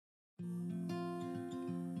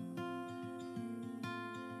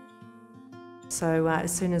So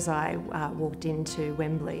as soon as I walked into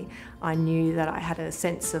Wembley, I knew that I had a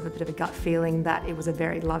sense of a bit of a gut feeling that it was a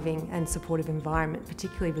very loving and supportive environment,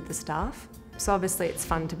 particularly with the staff. So obviously it's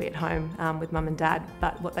fun to be at home with mum and dad,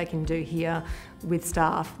 but what they can do here with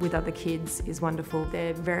staff, with other kids, is wonderful.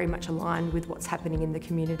 They're very much aligned with what's happening in the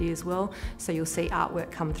community as well. So you'll see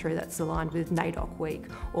artwork come through that's aligned with NAIDOC Week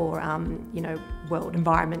or World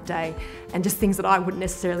Environment Day, and just things that I wouldn't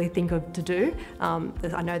necessarily think of to do.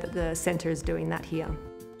 I know that the centre is doing that here.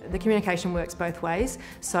 The communication works both ways,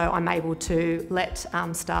 so I'm able to let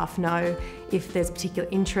staff know if there's a particular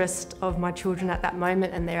interest of my children at that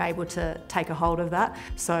moment, and they're able to take a hold of that.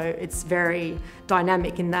 So it's very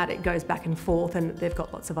dynamic in that it goes back and forth, and they've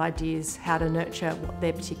got lots of ideas how to nurture what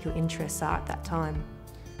their particular interests are at that time.